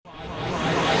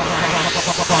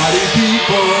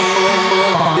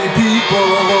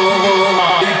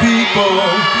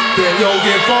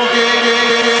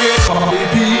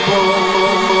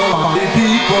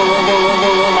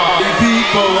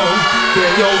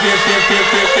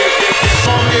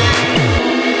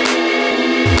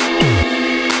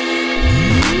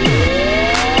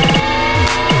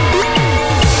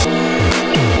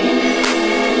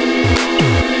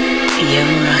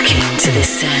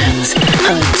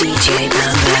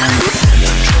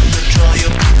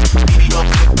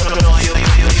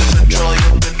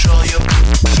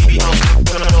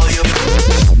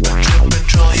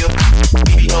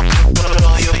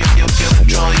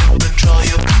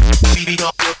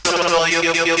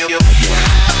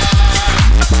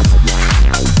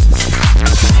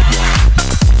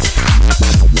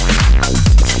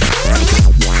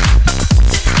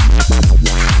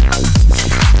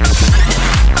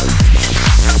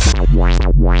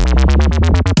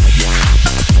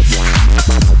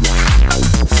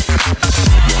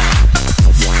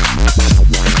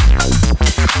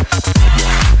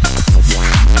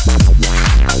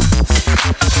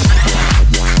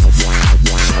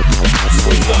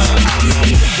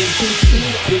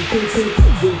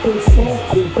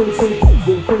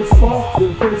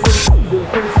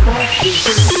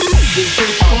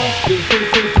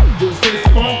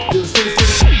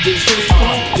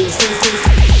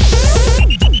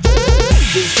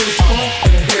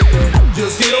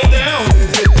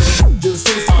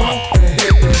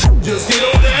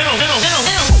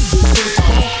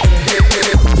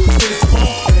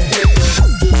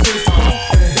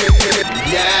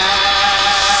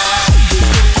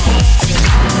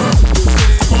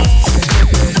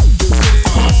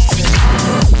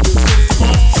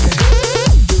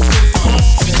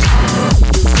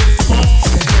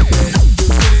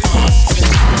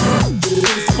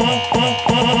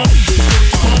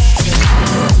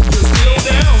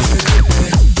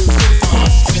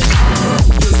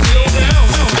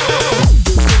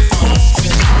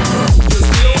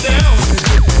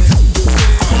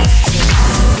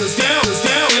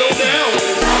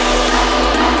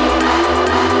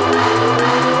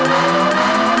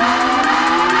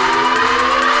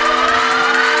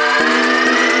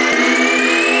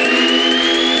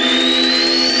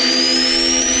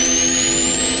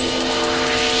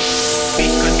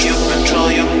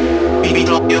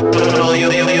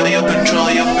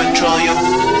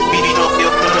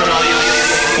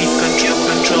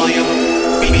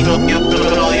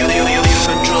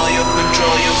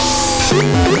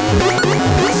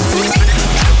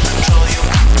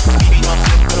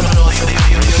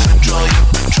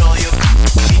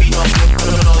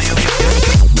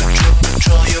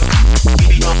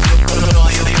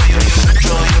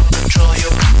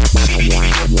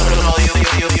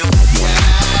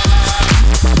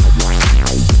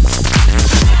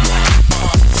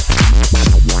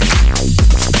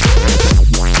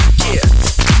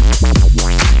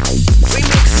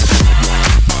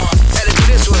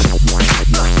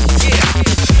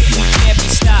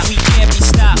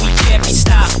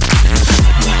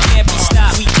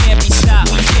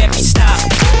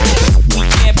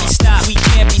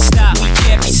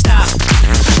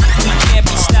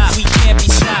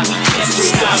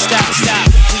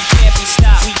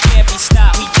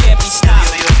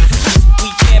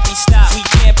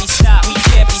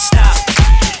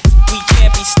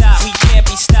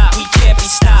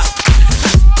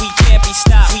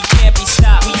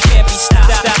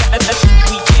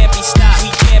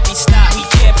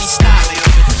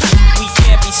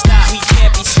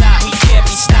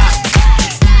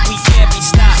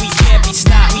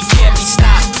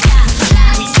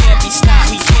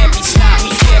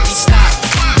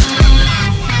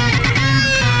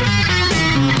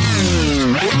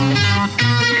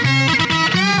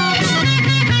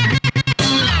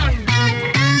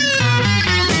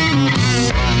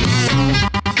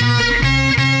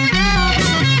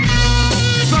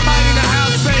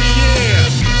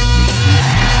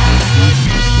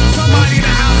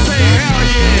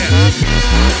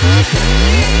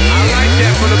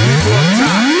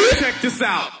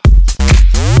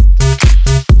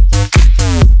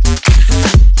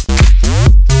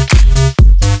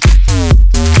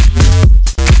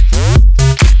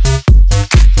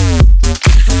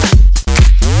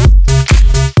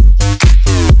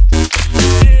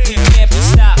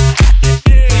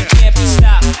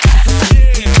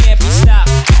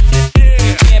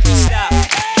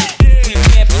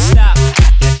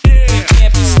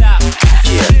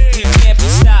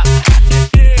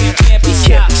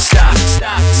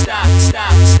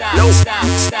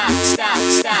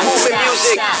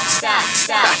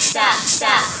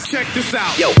Check this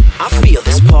out. Yo, I feel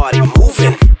this party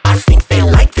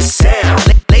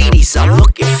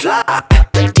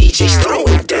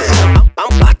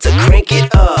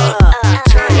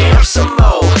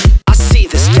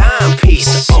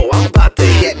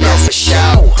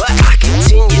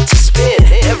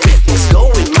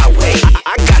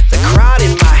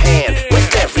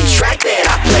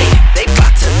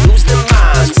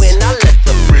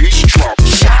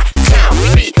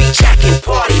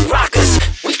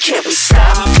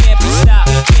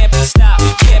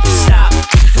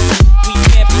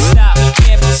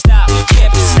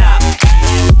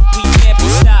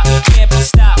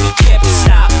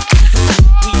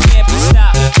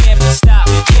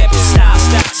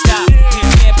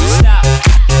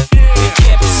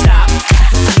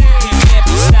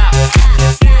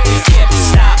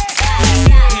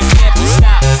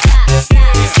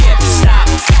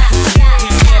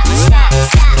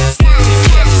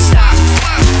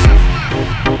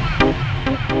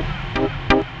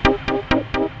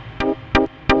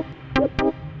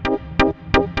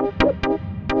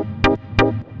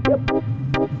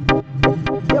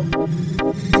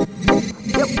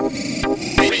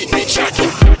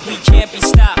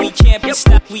can't be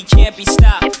stopped, we can't be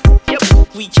stopped.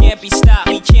 We can't be stopped,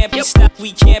 we can't be stopped,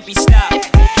 we can't be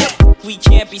stopped. We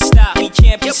can't be stopped, we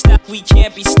can't be stopped, we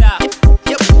can't be stopped.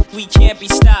 We can't be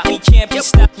stopped, we can't be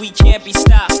stopped, we can't be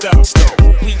stopped.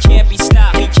 We can't be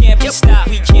stopped, we can't be stopped,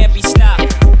 we can't be stopped.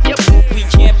 We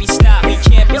can't be stopped, we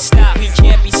can't be stopped, we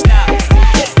can't be stopped.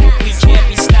 We can't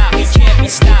be stopped, we can't be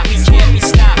stopped, we can't be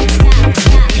stopped.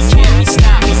 We can't be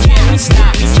stopped, we can't be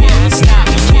stopped, we can't be stopped,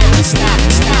 we can't be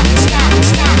stopped. Stop, stop,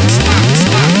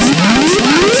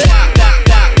 stop,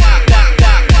 stop, stop, stop,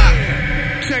 stop, stop.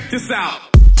 Check this out.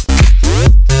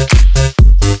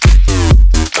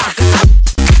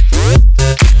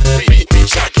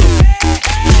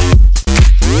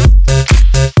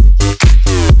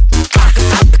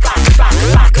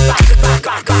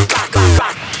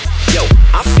 Yo,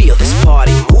 I feel this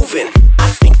party moving. I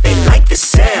think they like the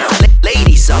sound.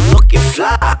 Ladies are looking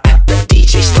fly. The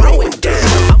DJ's throwing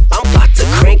down. I'm about to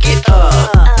crank it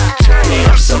up. Turn it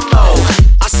up some more.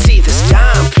 I see this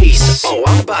dime piece. Oh,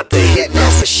 I'm about to hit now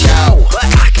for show. But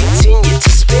I continue to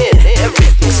spin.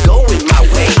 Everything's going my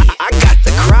way. I got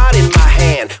the crowd in my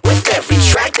hand with every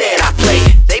track that I play.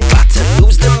 They about to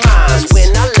lose their minds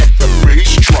when I let the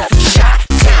bass drop. Shot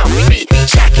down, we be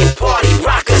jacking party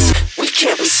rockers. We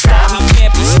can't be stopped. We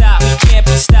can't be stopped, we can't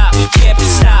be stopped, we can't be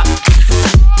stopped.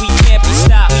 We can't be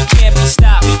stopped, we can't be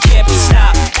stopped, we can't be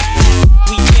stopped.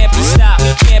 We can't be stopped, we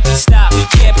can't be stopped, we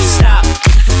can't be stopped.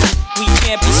 We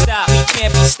can't be stopped, we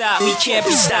can't be stopped, we can't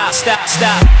be stopped. Stop,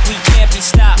 stop. We can't be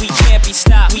stopped, we can't be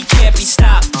stopped, we can't be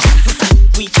stopped.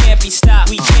 We can't be stopped,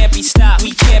 we can't be stopped,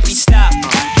 we can't be stopped.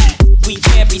 We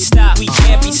can't be stopped, we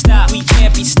can't be stopped, we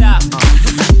can't be stopped.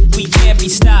 We can't be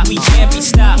stopped, we can't be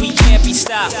stopped, we can't be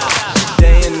stopped.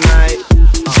 Day and night,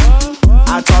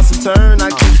 I toss and turn, I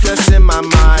keep stressing my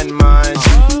mind.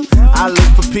 I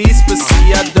look for peace, but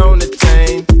see I don't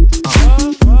attain.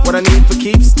 What I need for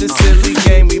keeps the silly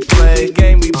game we play.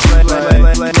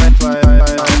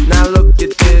 Now look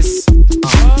at this,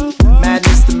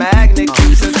 madness the magnet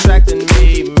keeps attracting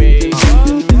me.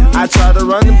 I try to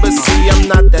run, but see I'm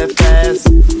not that fast.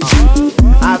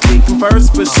 I think I'm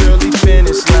first, but surely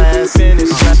finish last.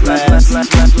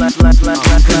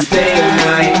 Cause day and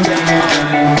night,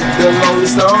 the lonely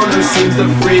stoner seems to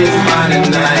free his mind at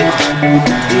night.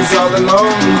 He's all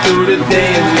alone through the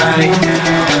day and night.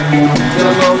 The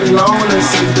lonely loner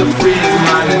seems to free his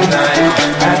mind at night.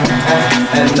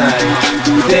 At night,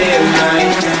 day and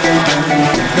night.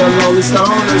 The lonely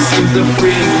stoner seems to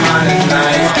free his mind at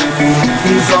night.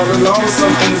 He's all alone,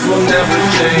 some things will never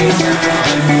change.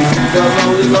 The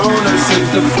lonely loner seems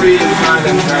to free his mind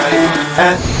at night.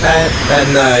 At night. At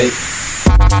night.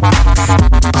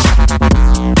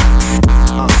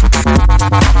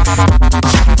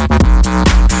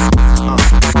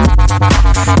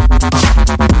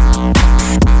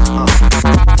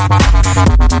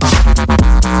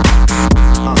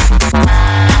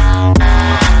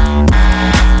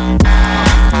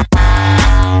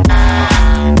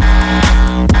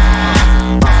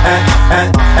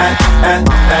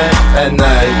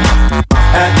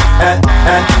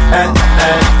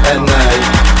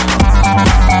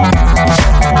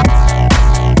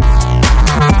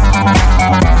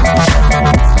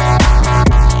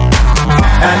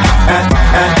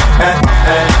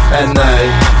 At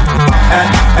night.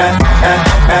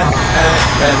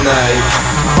 At night.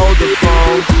 Hold the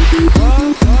phone.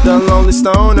 The lonely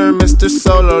stoner, Mr.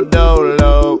 Solo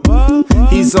Dolo.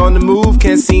 He's on the move,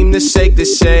 can't seem to shake the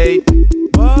shade.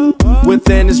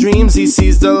 Within his dreams, he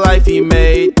sees the life he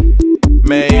made.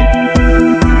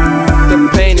 The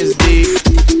pain is deep.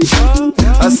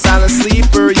 A silent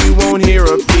sleeper, you won't hear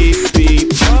a beep, beep.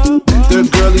 The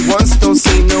girl he wants don't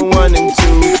see no one in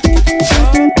two.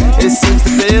 It seems the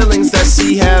feelings that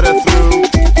she had her through.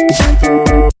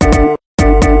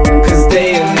 Cause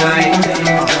day and night,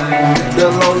 the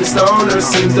lonely stoner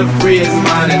seems to free his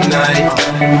mind at night.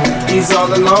 He's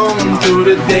all alone through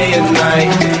the day and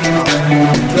night.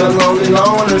 The lonely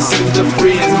loner seems to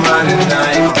free his mind at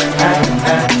night.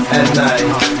 At night,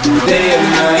 day and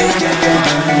night.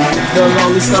 The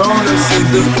lonely stoner seems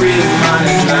to free his mind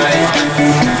at night.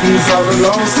 He's all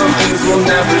alone, some things will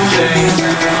never change.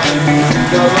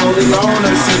 The lonely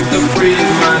loner seems to free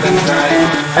his mind at night.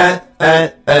 At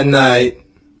night. At night.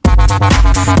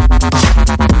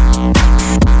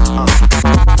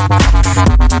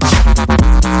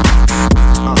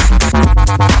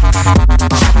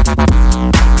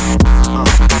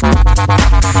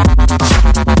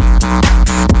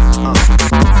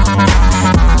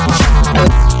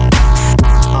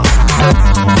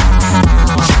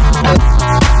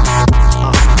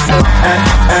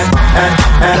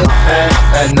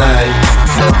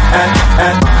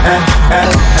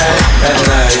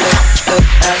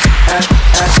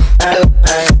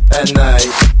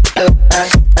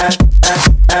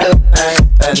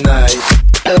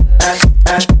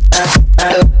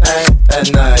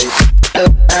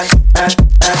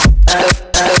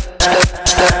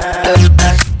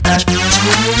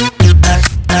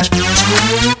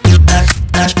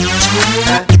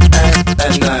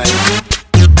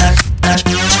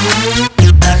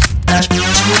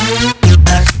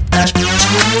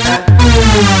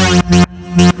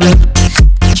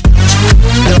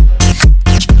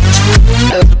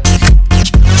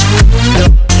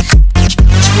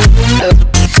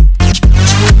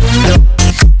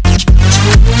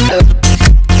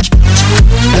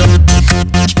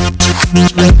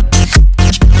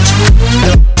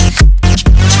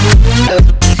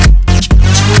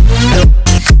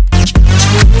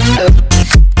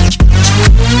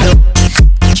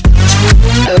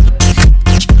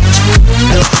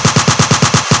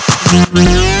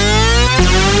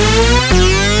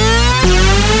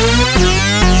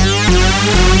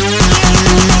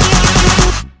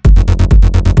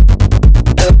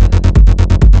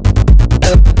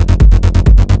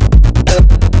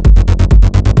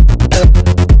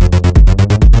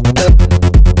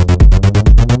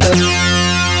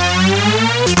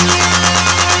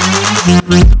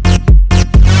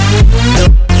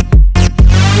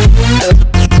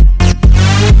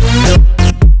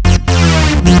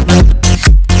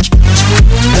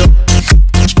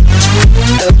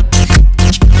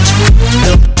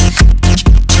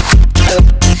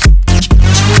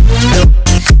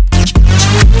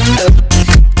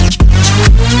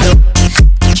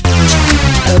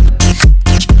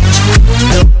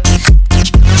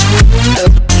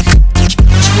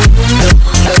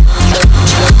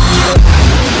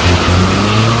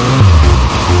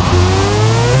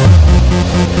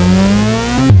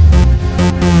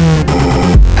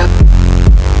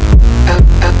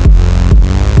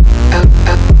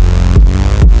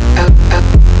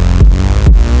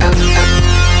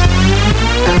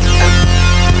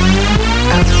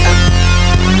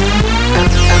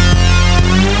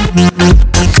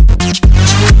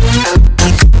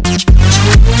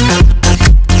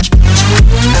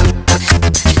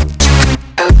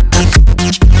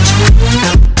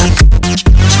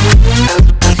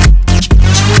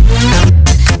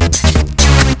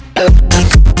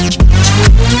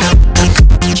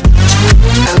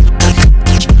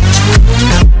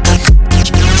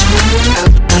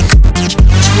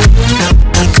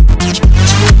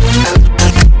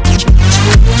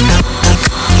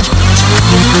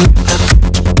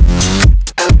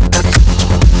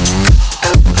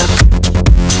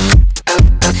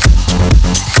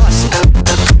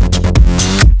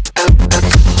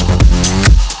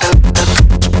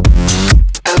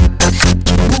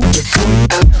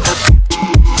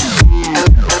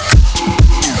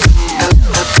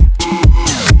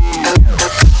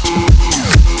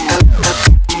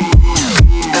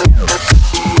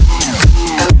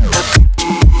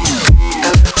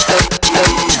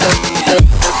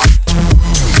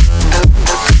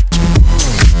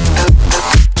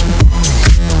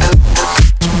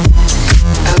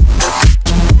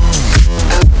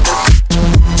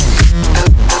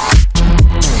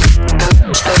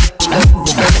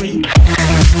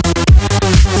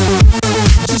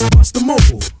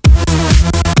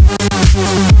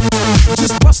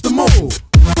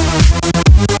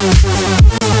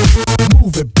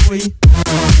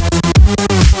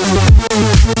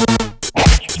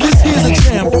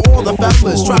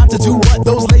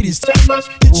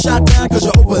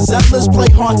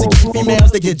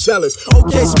 Get jealous.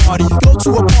 Okay, smarty, go to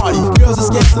a party. Girls are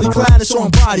scantily clad and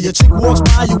showing body. A chick walks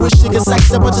by, you wish she could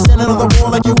sex her, but you're standing on the wall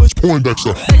like you wish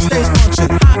Poindexter. Backstage function,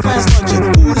 high class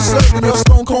luncheon. Food is served and you're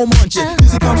stone cold munching.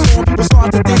 Music comes on, people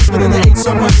start to dance, but then they ate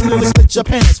so much you nearly split your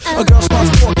pants. A girl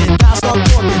starts walking, guys start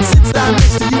talking, sits down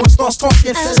next to you and starts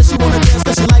talking. Says she wanna dance,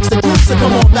 cause she likes the groove. So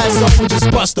come on, back so we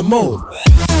just bust a move.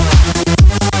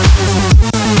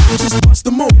 Just bust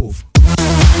the move.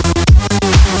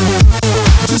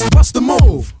 Just bust the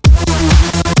move.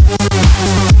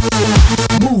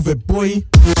 Move it, boy.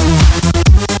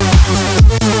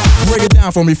 Break it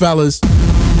down for me, fellas.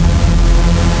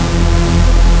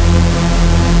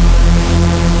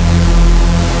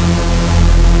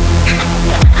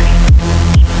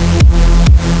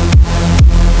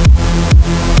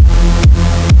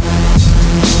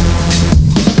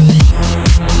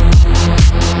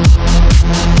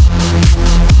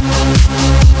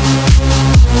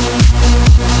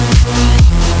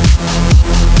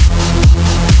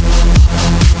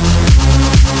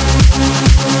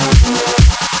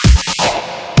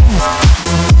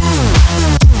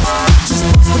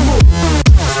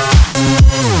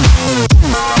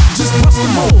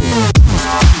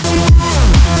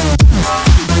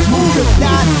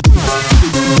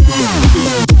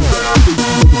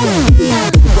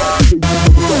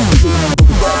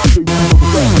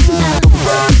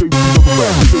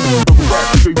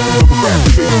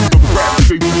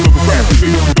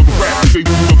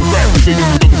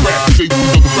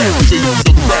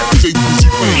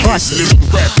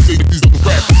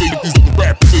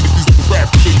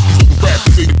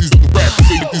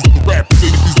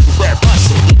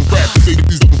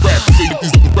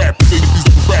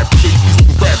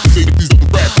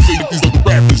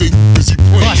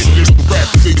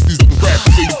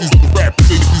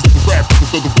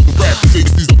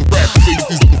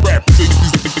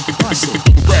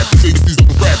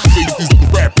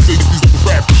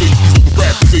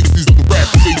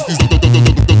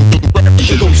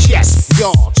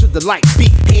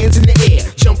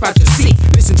 jump out your seat.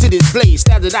 Listen to this blaze,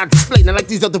 style that I display. Not like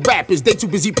these other rappers, they too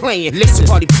busy playing. Listen,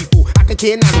 party people, I can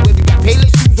care neither whether you got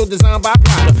Payless shoes or designed by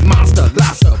Prada. Monster,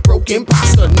 lobster, broken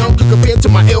pasta, none can compare to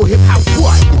my ill hip house.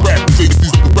 What? Rap,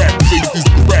 rap, rap,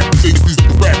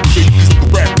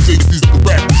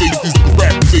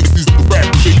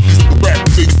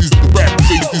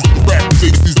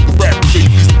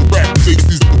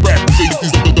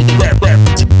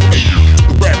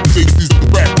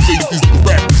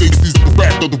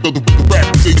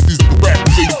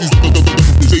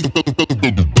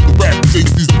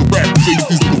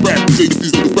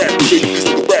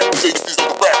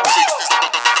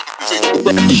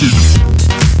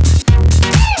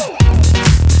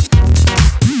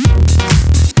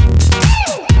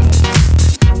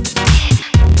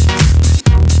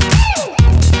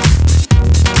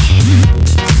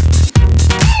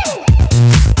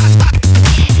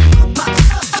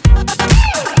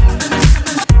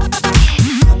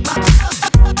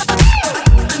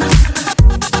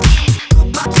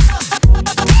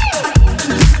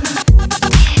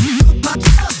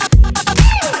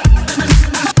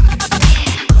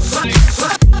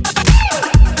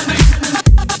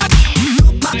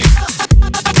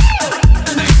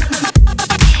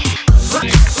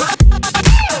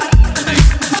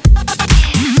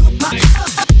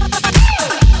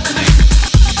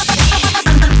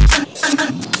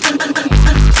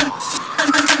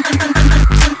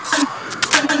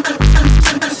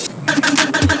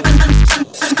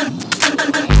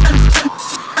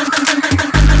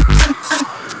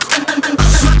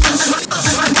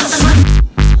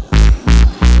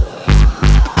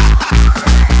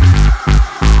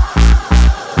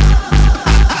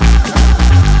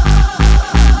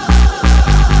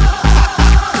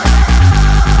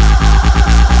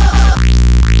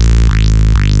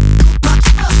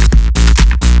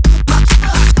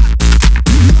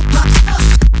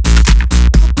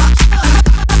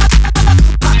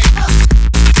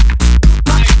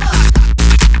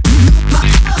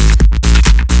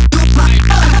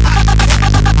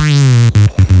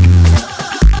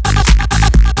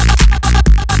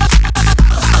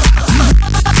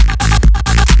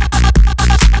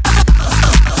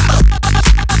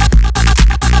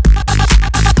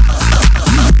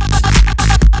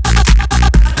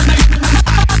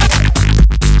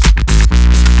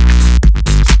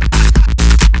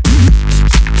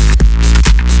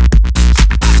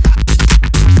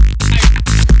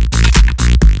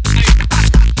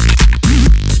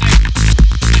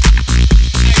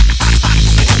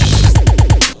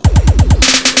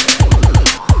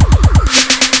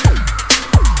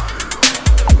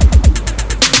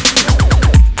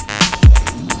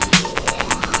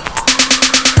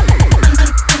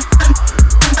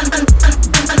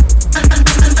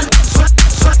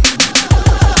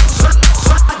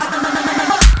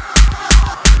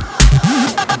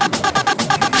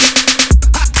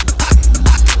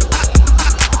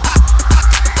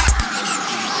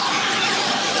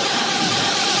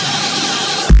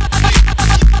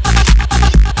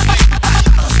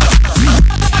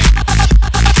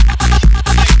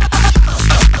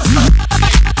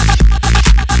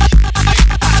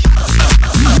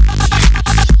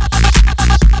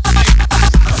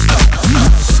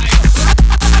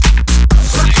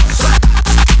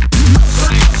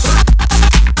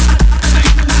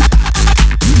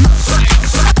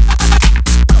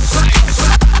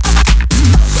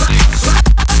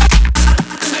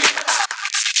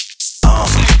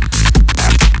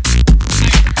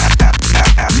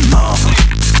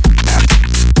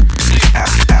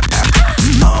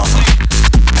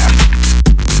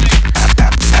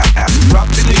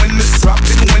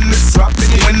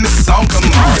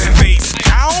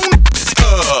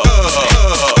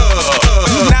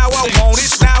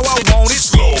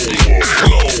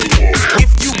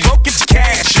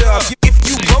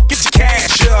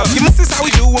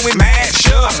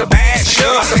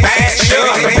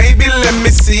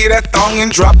 And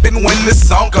dropping when the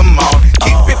song come on.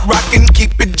 Keep it rockin',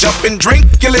 keep it jumpin',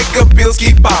 drink your liquor, bills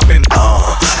keep poppin'.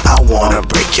 I wanna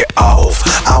break you off,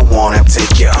 I wanna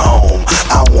take you home,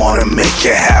 I wanna make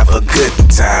you have a good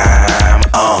time.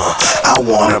 I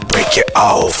wanna break you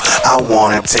off, I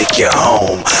wanna take you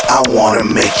home, I wanna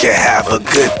make you have a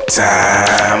good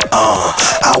time.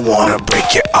 I wanna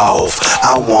break you off,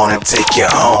 I wanna take you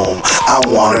home, I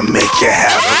wanna make you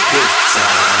have a good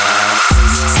time.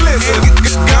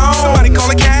 Somebody call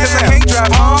a cab, I can't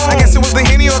drive home. I guess it was the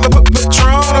Henny or the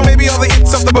Patron, or maybe all the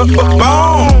hits of the bone.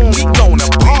 We gonna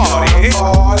party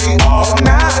all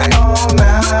night.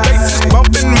 Bass is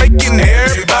bumping, making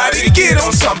everybody get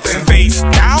on something. Face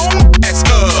down, ass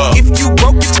up. If you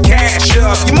broke, get your cash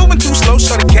up. You're moving too slow,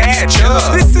 shut the cash catch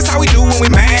up. This is how we do when we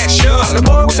mash up. The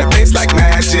boy with the bass like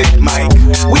Magic Mike.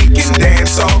 We can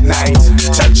dance all night.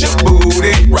 Touch your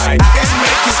booty right and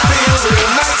make us feel real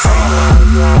nice.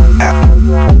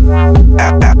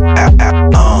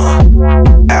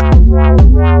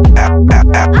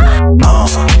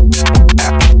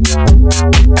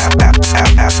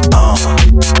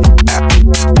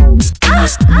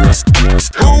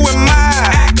 Who am I?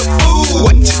 Act a fool.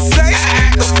 What you say?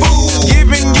 Act a fool.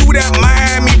 Giving you that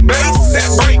Miami bass, that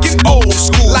breaking old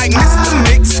school. Like Mr.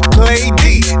 Mix, Play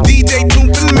D, DJ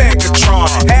Toomp and Megatron.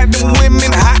 Had them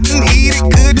women hot and heated,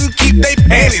 couldn't keep they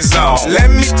panties on. Let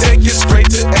me take you straight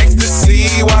to ecstasy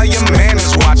while your man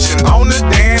is watching. On the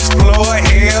dance floor,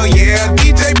 hell yeah.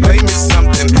 DJ play me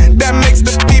something that makes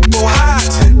the people hot.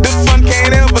 The fun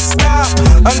can't ever stop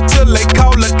until they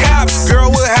call the cops.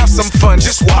 Girl, we'll have some fun,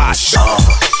 just watch.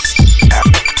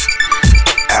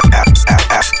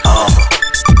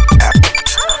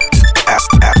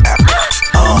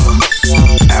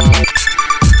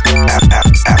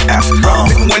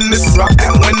 When this song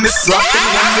come on, I'm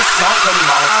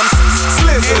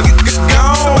Slizzard,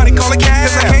 gone. Somebody call a cab,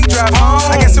 'cause I can't drive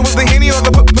home. I guess it was the Henny or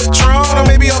the Patron, or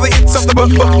maybe all the hits of the Bone.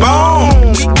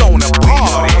 We gonna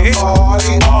party all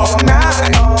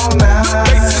night. The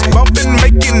bass is bumping,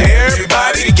 making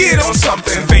everybody get on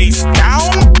something. Face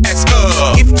down, ass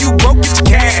up. If you broke, get your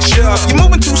cash up. You're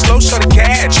moving too slow, show to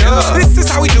catch up. This is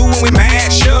how we do when we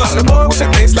mash up. The boy with the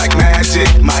bass like Magic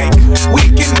Mike. We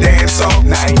can dance all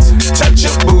night. Touch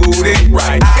your booty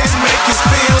right and make us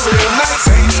feel real nice.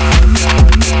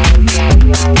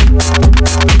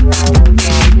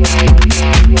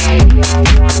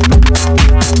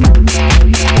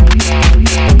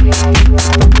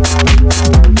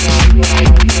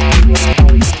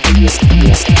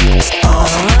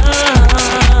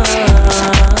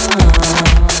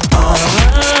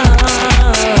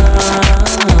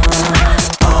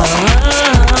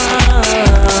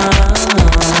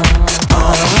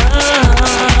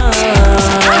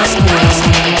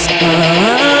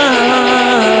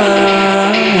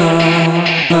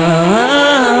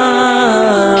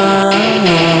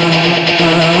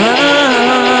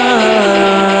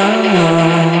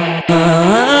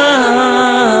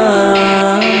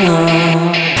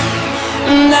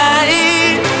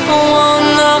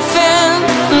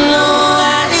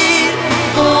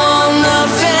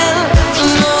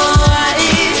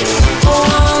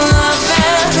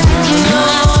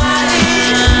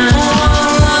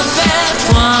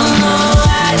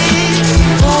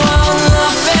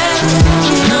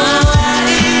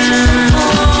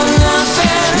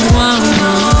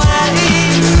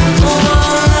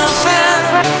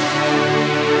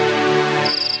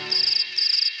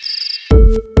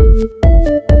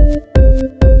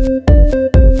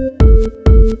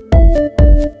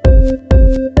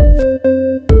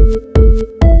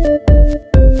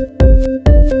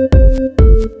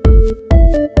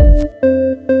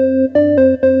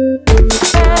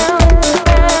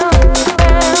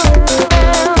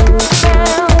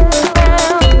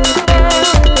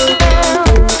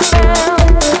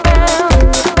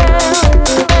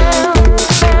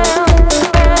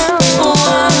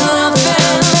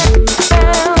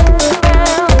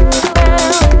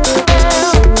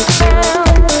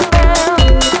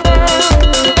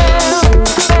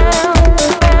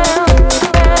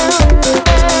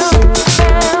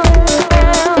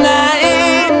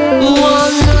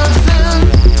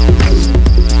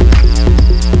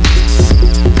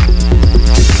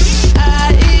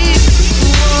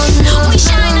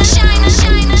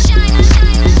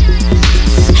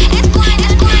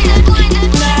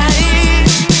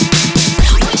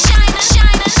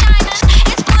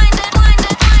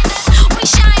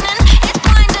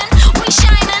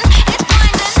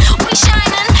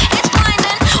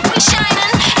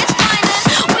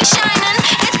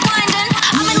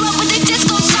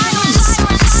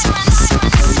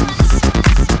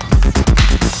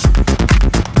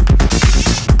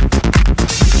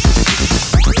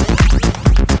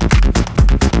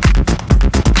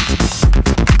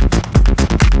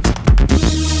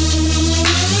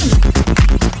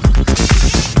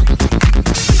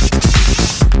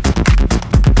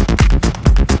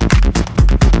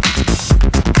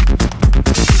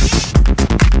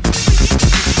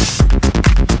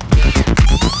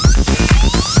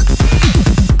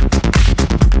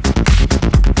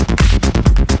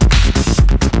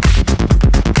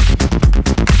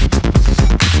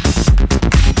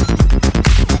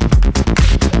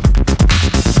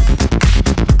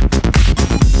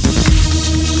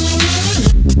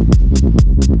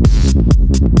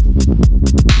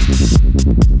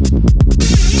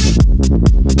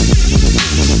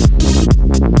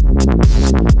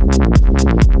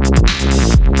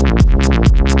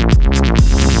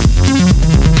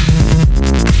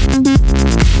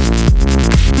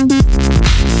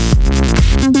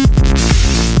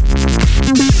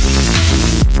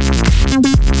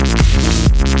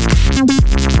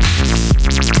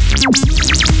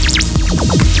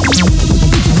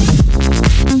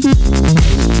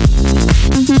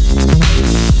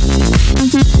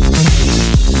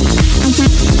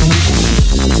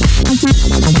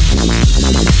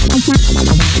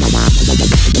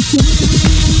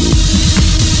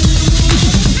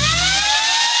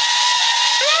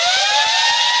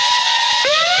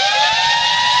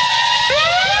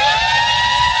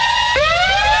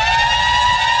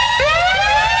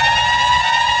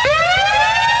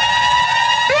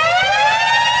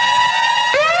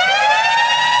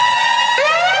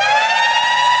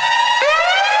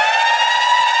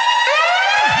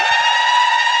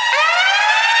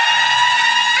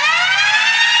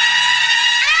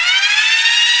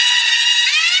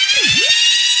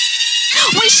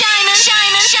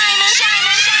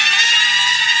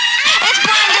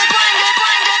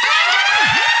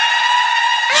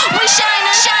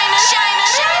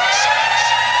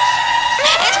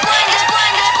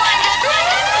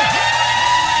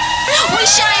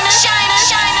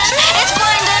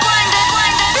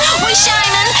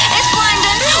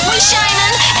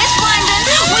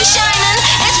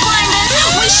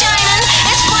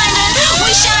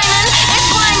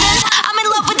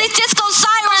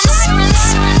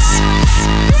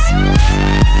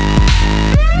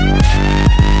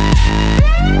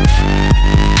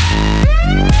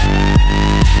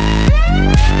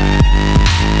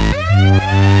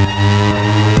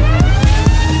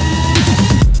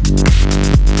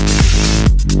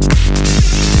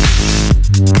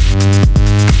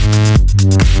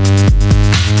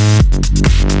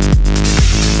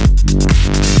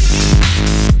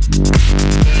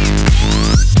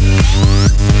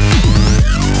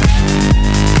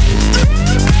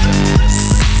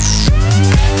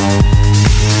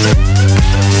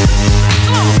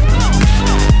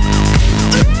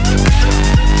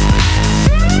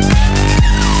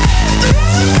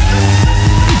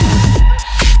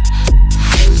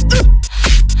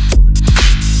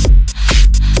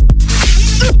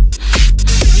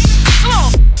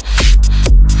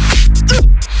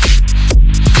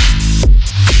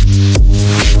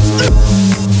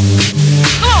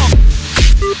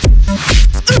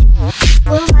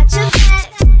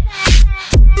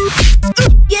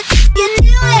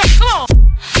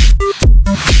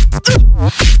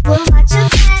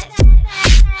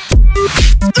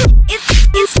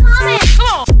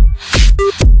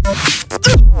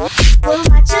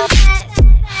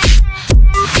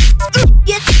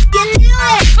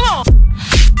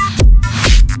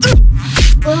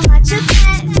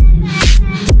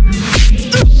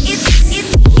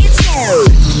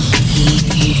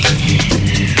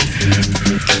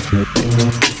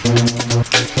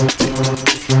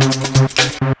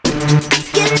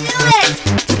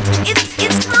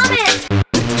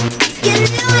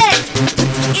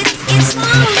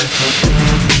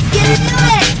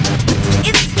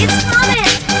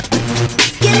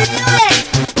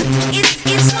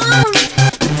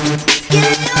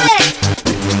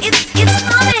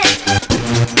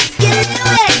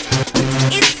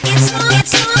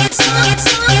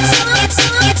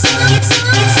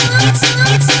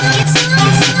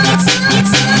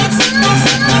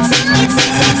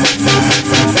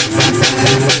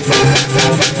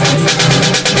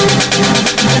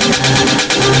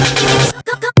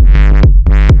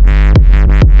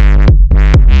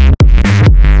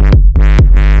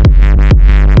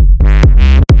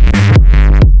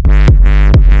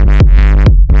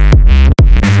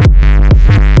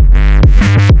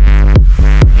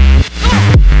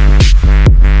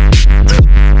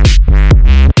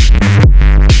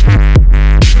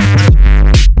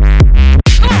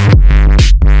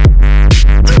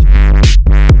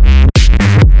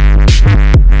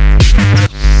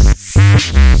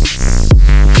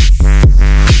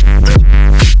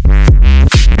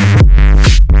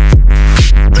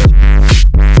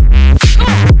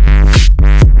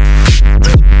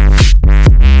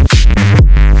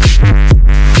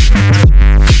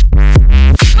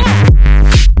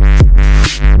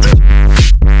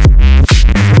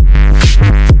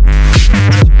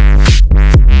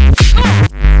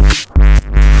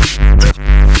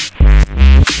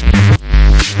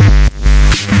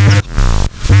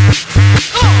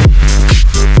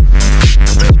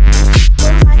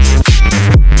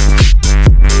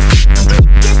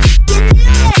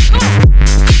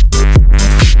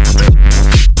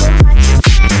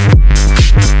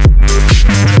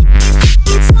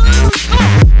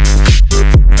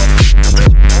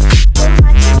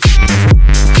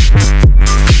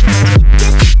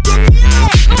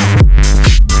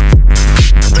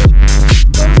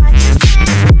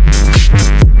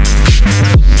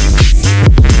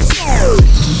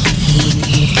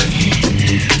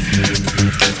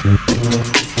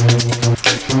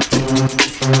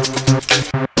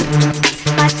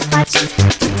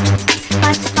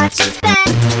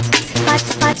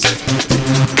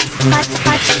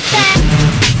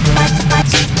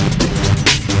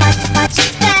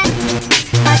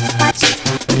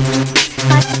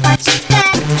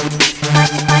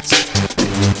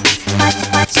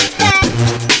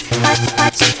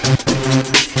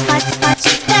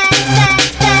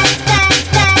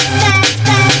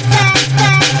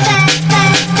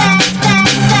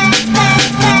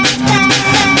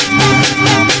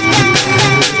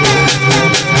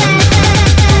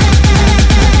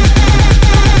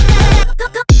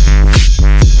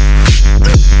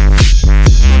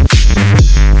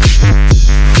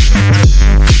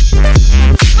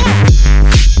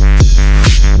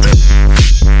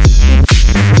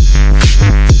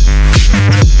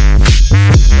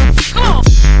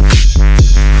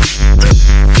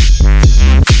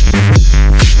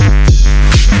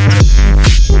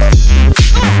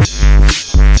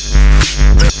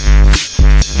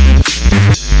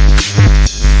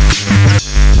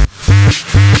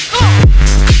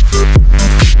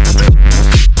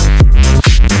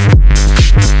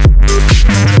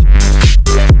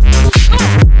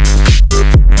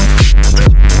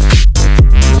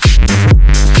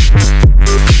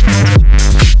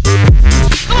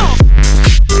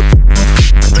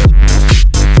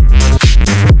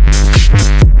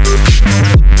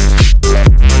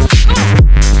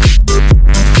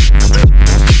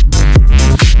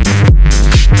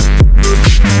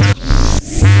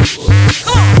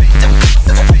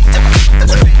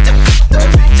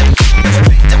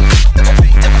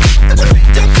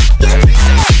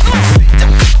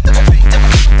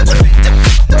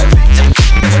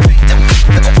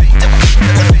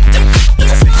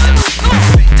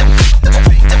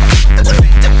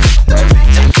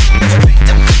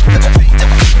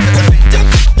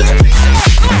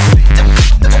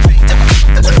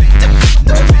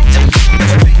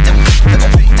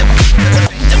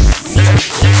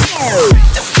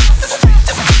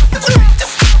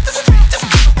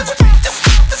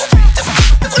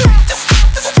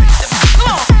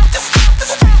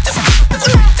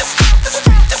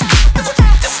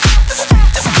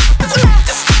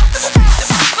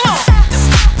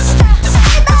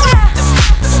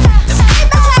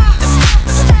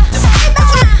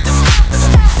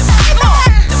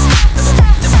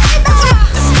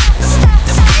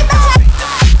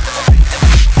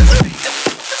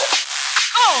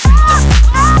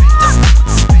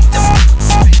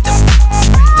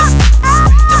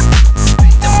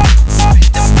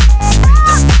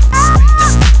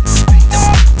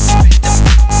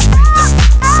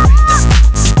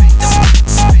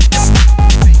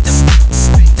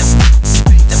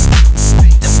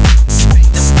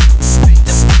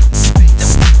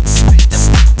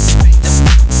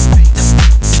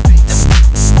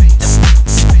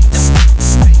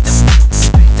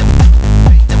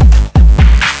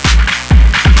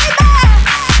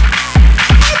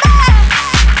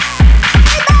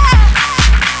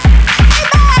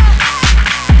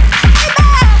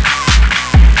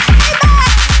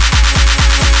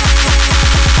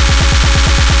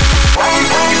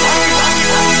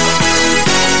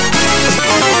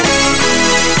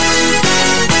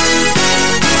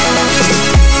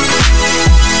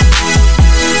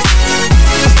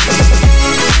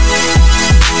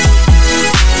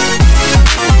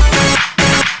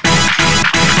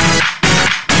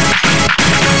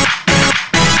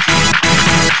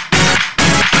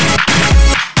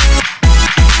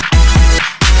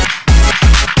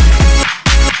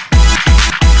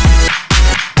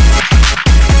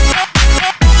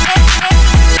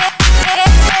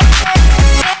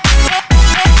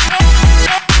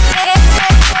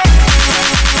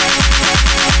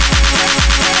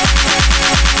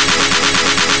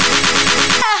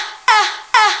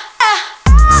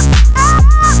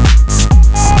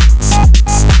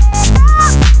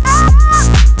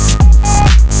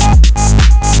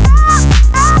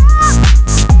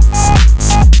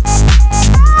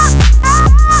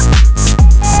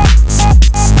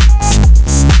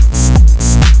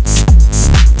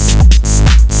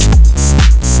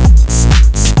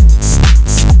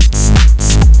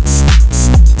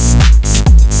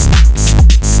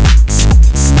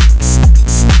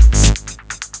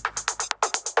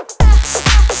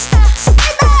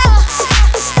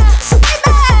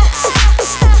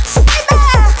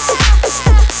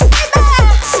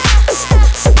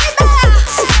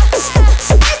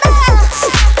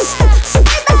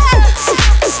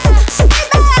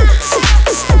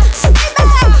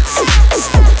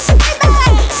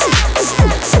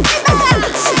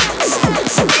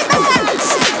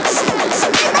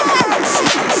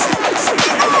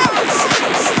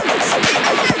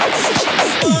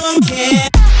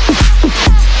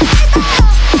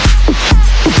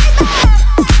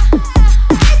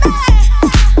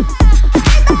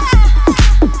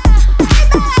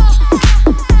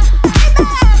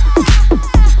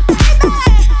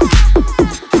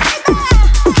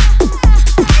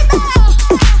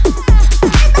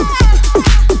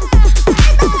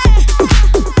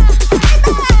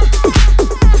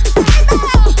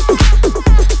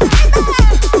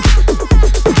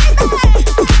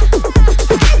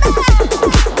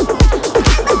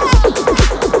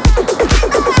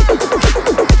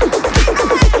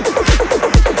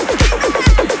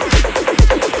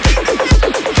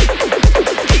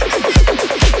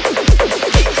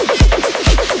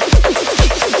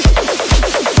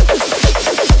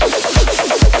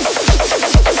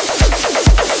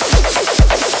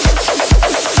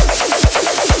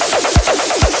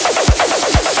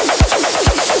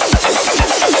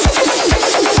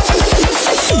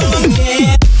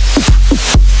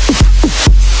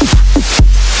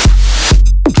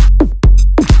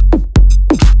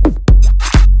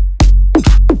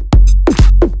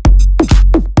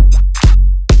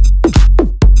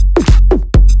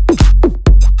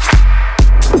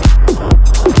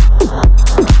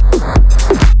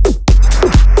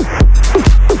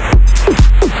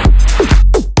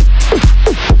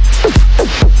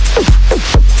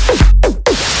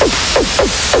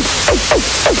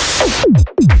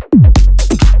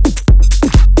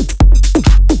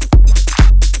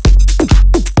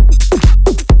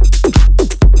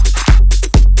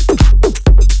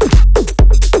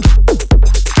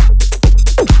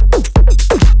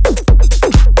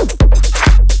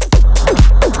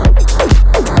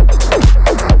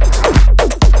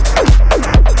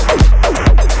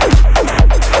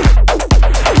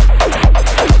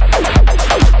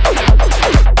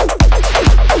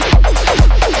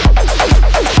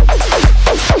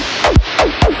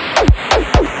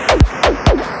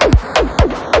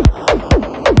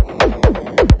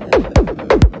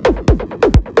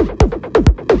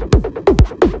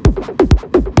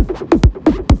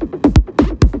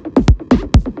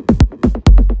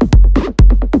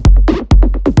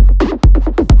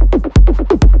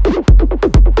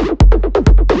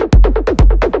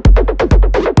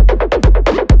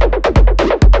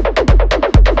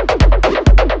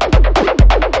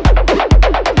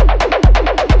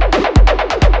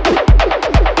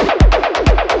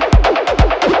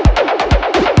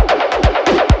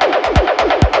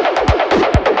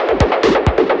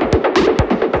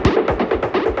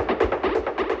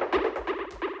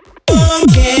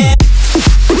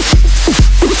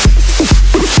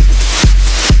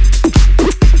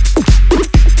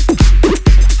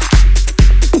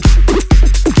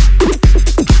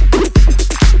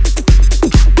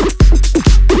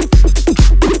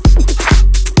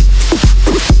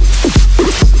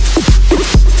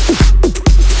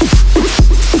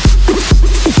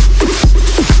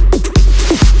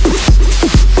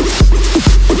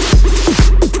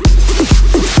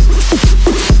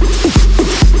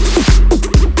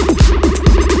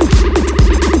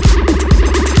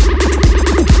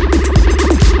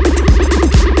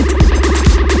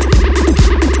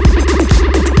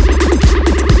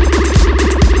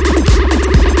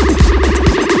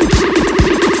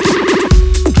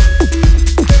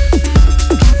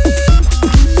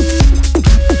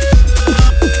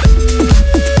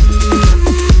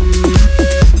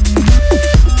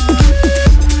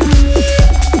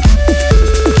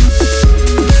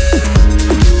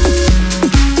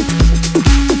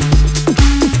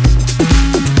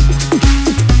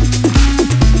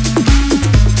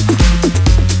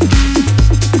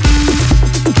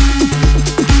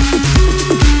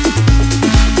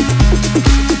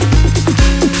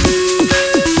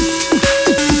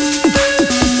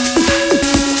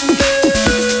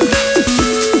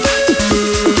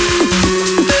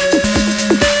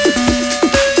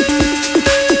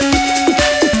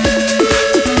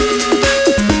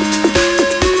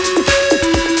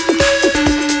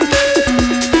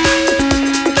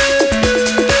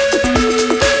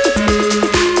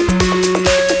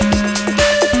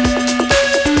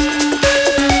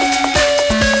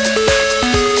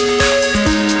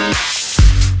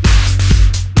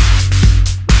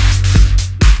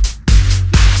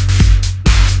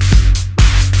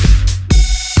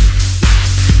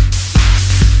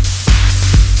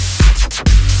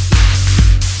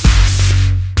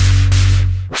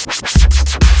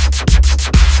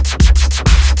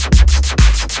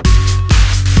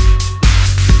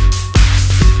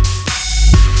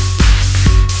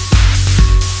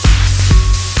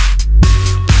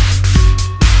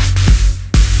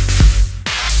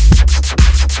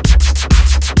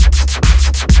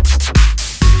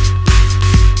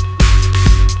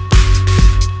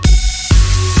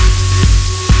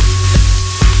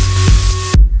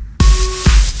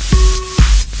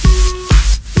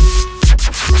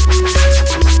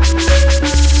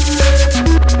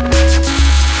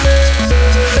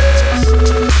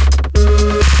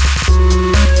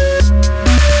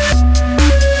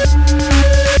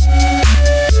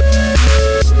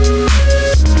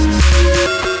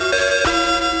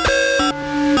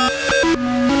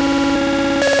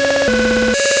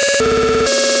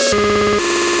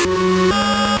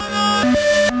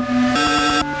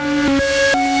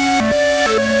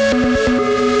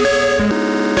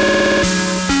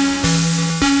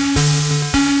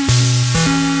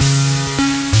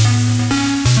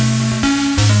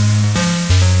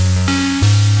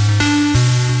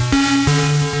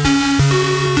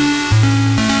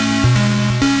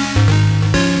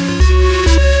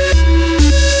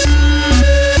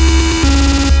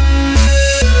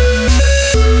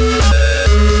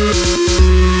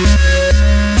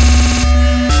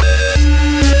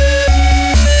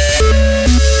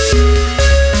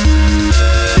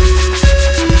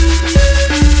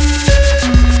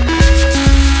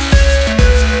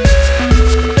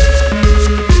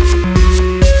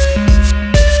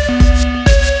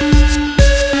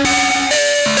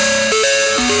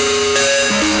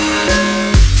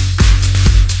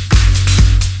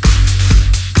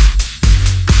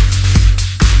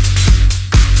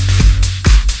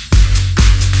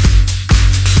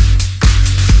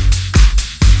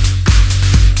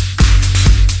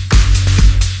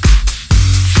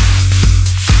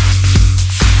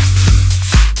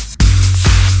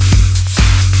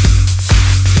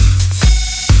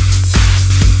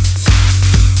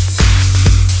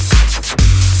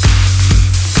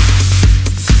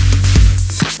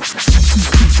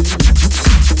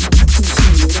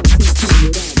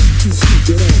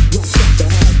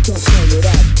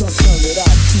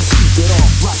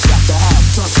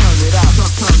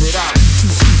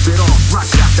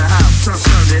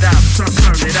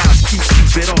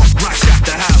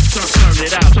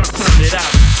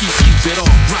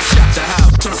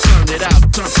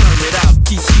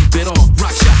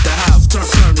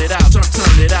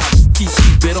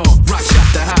 on, rock shot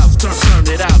the house, turn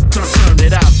it out, turn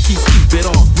it out, keep it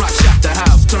on, rock shot the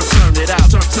house, turn it out,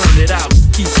 turn it out,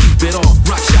 keep it on,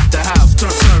 rock shot the house,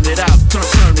 turn it out,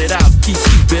 turn it out, keep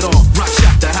it on, rock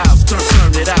shot the house,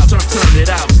 turn it out, turn it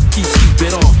out, keep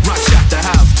it on, rock shot the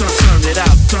house, turn it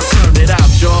out, turn it out,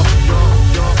 y'all.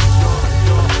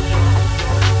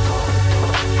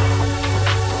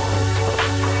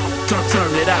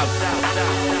 Turn it out.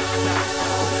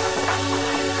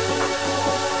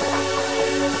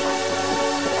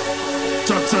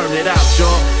 Turn it out,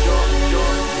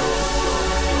 y'all.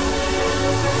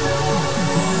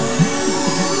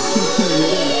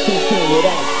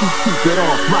 Keep it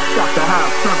on, rock shot the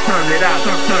house, turn it out,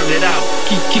 turn it out.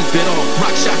 Keep it on,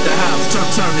 rock shot the house,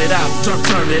 turn it out,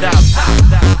 turn it out.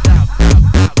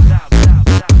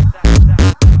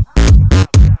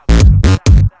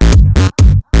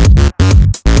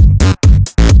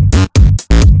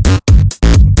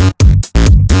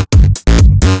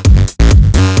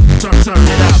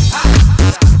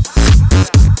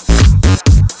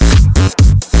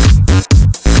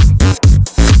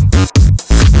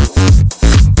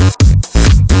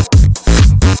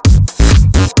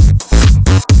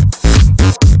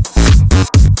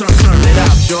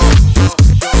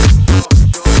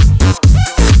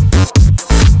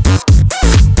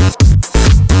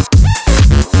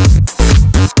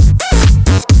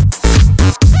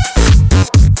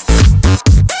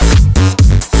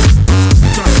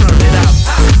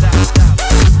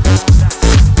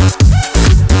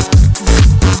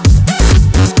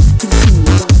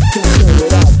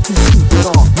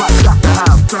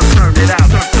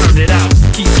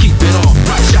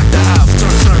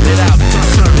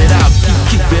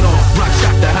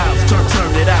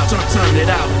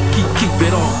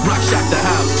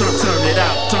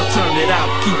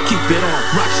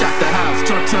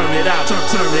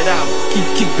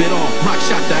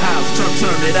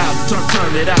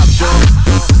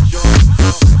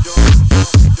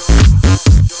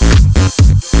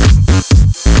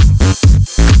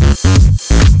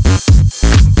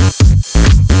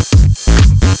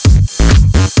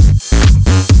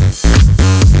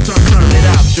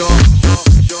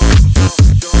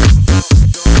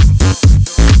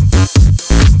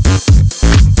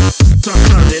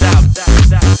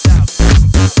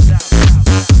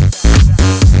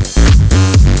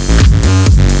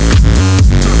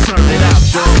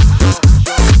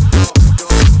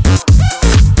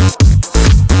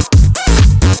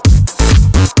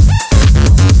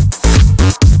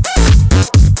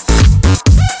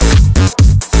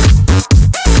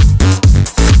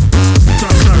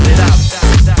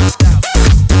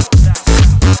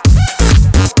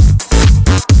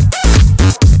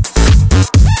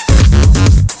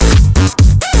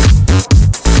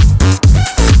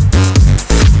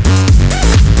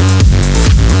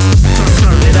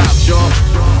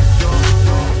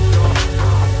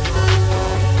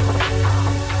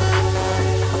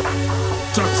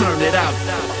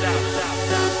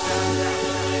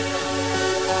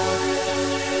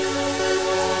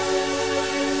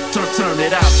 Turn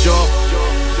it out, y'all.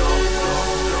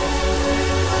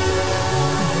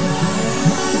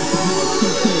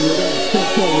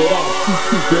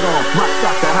 Keep it on, rock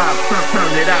shot the house,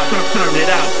 turn it out, turn it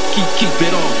out. Keep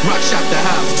it on, rock shot the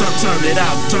house, turn it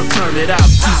out, turn it out.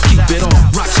 Keep it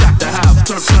on, rock shot the house,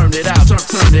 turn it out,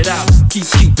 turn it out.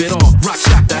 Keep it on, rock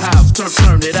shot the house,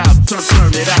 turn it out,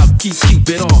 turn it out. Keep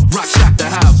it on, rock shot the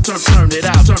house, turn it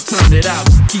out, turn it out.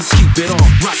 Keep it on,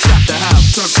 rock shot the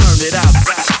house, turn it out.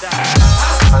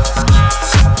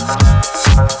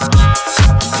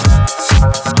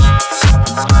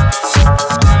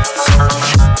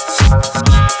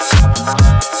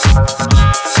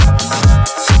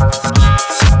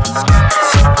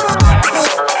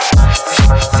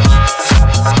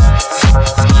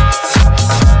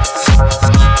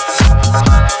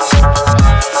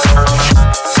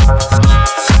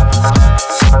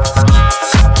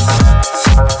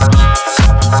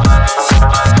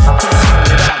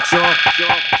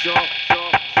 Sure.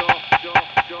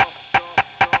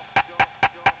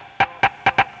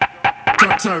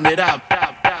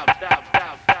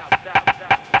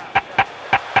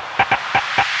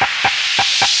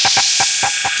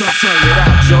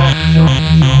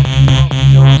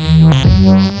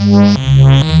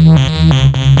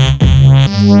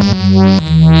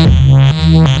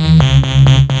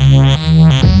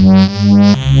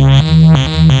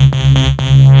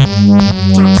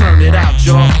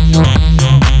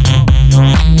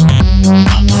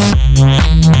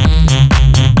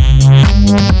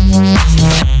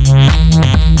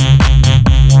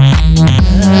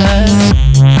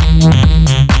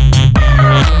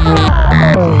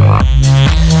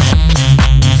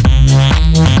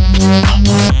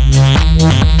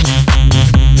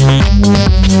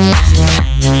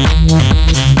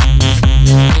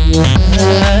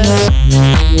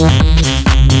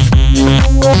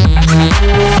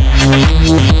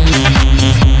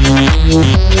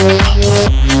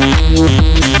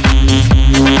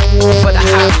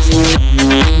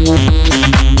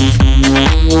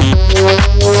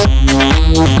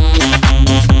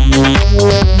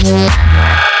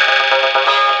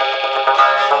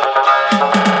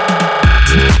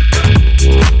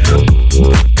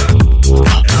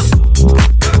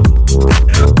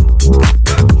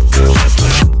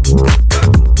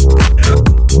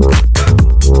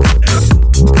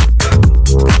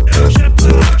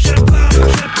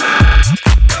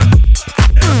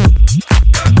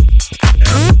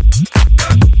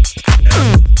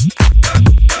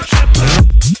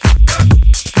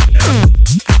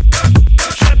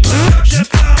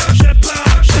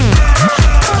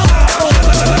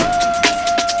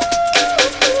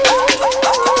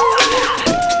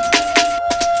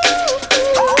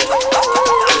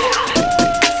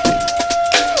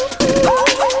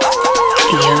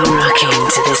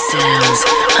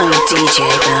 DJ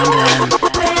Bam Bam.